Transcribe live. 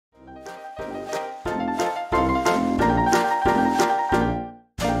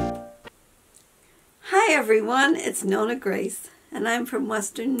everyone, it's Nonna Grace, and I'm from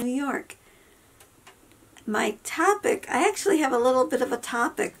Western New York. My topic, I actually have a little bit of a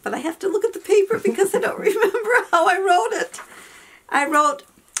topic, but I have to look at the paper because I don't remember how I wrote it. I wrote,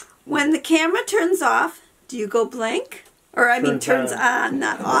 when the camera turns off, do you go blank? Or I mean turns on,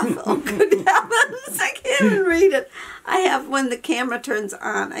 not off. Oh, good heavens, I can't even read it. I have when the camera turns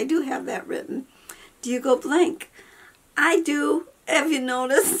on. I do have that written. Do you go blank? I do. Have you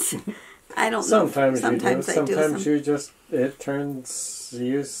noticed? I don't know. Sometimes I do. Sometimes you just, it turns,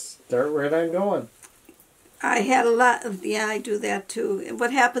 you start right on going. I had a lot of, yeah, I do that too. And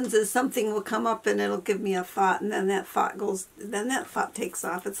what happens is something will come up and it'll give me a thought, and then that thought goes, then that thought takes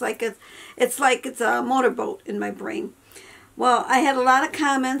off. It's like it's a motorboat in my brain. Well, I had a lot of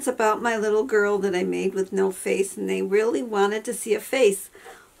comments about my little girl that I made with no face, and they really wanted to see a face.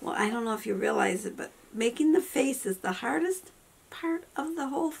 Well, I don't know if you realize it, but making the face is the hardest part of the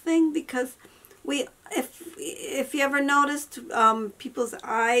whole thing, because if you ever noticed people's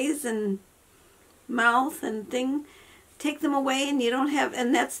eyes and mouth and thing, take them away and you don't have,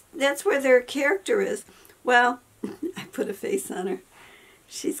 and that's where their character is. Well, I put a face on her.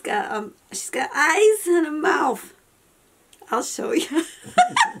 She's got eyes and a mouth. I'll show you.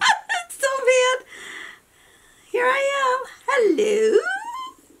 It's so bad. Here I am. Hello.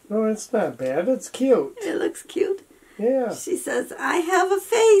 Oh, it's not bad. It's cute. It looks cute. Yeah. She says, I have a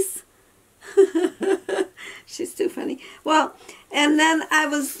face. She's too funny. Well, and then I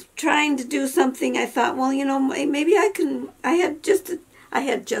was trying to do something. I thought, well, you know, maybe I can. I had just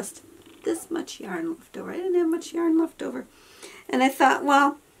this much yarn left over. I didn't have much yarn left over, and I thought,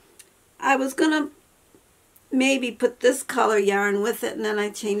 well, I was gonna maybe put this color yarn with it, and then I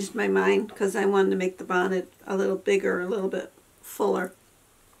changed my mind because I wanted to make the bonnet a little bigger, a little bit fuller.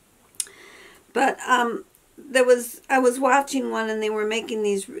 But I was watching one, and they were making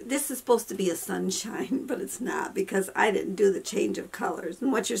these, this is supposed to be a sunshine, but it's not, because I didn't do the change of colors.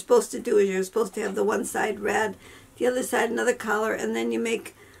 And what you're supposed to do is you're supposed to have the one side red, the other side another color, and then you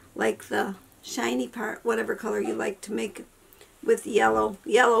make like the shiny part, whatever color you like to make with yellow.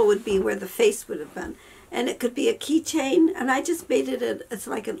 Yellow would be where the face would have been. And it could be a keychain, and I just made it, it's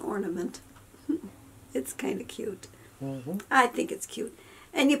like an ornament. It's kind of cute. Mm-hmm. I think it's cute.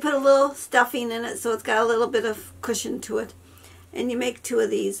 And you put a little stuffing in it, so it's got a little bit of cushion to it. And you make two of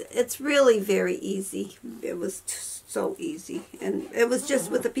these. It's really very easy. It was so easy. And it was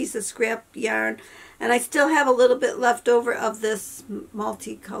just with a piece of scrap yarn. And I still have a little bit left over of this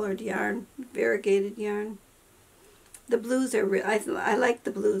multicolored yarn, variegated yarn. The blues are, I like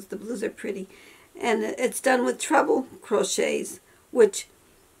the blues. The blues are pretty. And it's done with treble crochets, which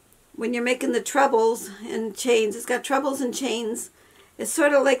when you're making the trebles and chains, it's got trebles and chains. It's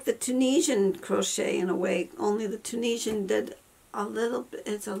sort of like the Tunisian crochet in a way, only the Tunisian did a little bit,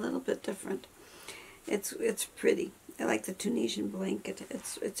 it's a little bit different. It's pretty. I like the Tunisian blanket.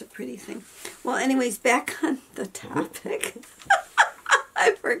 It's a pretty thing. Well, anyways, back on the topic.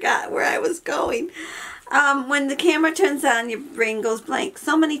 I forgot where I was going. When the camera turns on, your brain goes blank.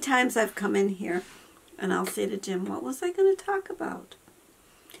 So many times I've come in here and I'll say to Jim, what was I going to talk about?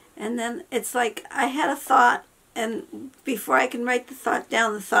 And then it's like I had a thought, and before I can write the thought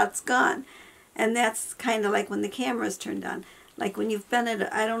down, the thought's gone. And that's kind of like when the camera's turned on. Like when you've been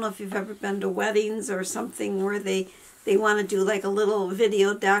at, I don't know if you've ever been to weddings or something where they want to do like a little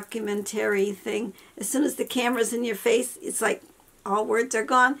video documentary thing. As soon as the camera's in your face, it's like all words are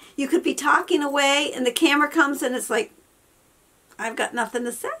gone. You could be talking away and the camera comes and it's like, I've got nothing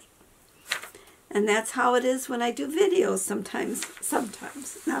to say. And that's how it is when I do videos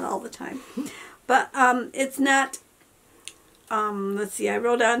sometimes, not all the time. But it's not, let's see, I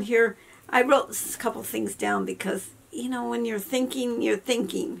wrote on here, I wrote a couple things down because, you know, when you're thinking, you're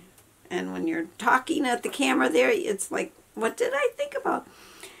thinking. And when you're talking at the camera there, it's like, what did I think about?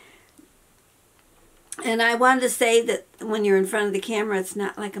 And I wanted to say that when you're in front of the camera, it's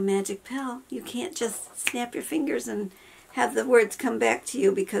not like a magic pill. You can't just snap your fingers and have the words come back to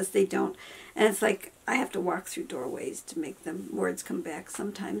you, because they don't. And it's like I have to walk through doorways to make the words come back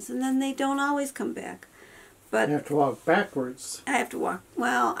sometimes, and then they don't always come back. But you have to walk backwards. I have to walk.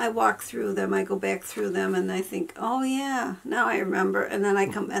 Well, I walk through them. I go back through them, and I think, oh yeah, now I remember. And then I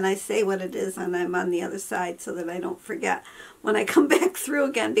come and I say what it is, and I'm on the other side so that I don't forget when I come back through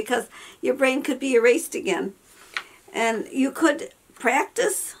again, because your brain could be erased again. And you could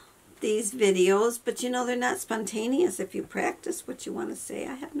practice these videos, but you know, they're not spontaneous if you practice what you want to say.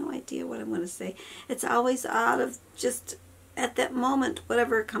 I have no idea what I'm going to say. It's always out of just at that moment,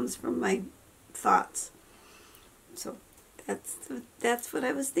 whatever comes from my thoughts. So that's what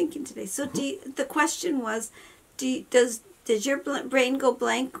I was thinking today. So the question was, did Does your brain go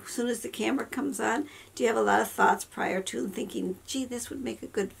blank as soon as the camera comes on? Do you have a lot of thoughts prior to and thinking, gee, this would make a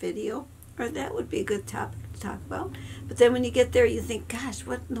good video? Or that would be a good topic to talk about? But then when you get there, you think, gosh,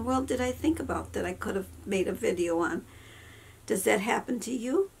 what in the world did I think about that I could have made a video on? Does that happen to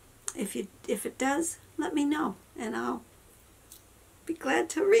you? If it does, let me know, and I'll be glad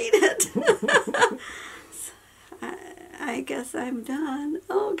to read it. I guess I'm done.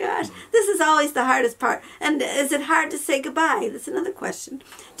 Oh, gosh. This is always the hardest part. And is it hard to say goodbye? That's another question.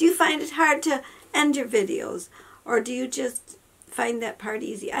 Do you find it hard to end your videos? Or do you just find that part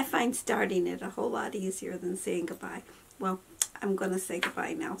easy? I find starting it a whole lot easier than saying goodbye. Well, I'm going to say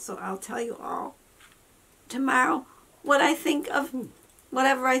goodbye now. So I'll tell you all tomorrow what I think of,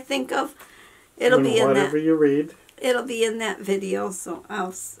 whatever I think of. It'll be in that. Whatever you read. It'll be in that video. So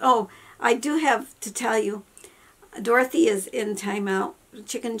I do have to tell you, Dorothy is in timeout,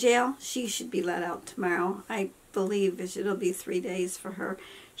 chicken jail. She should be let out tomorrow. I believe it'll be 3 days for her.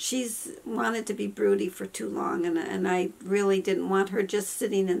 She's wanted to be broody for too long, and I really didn't want her just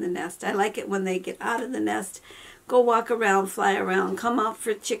sitting in the nest. I like it when they get out of the nest, go walk around, fly around, come out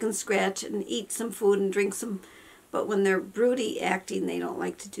for chicken scratch and eat some food and drink some. But when they're broody acting, they don't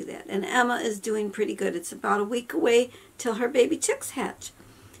like to do that. And Emma is doing pretty good. It's about a week away till her baby chicks hatch.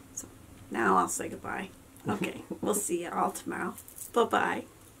 So now I'll say goodbye. Okay, we'll see you all tomorrow. Bye-bye.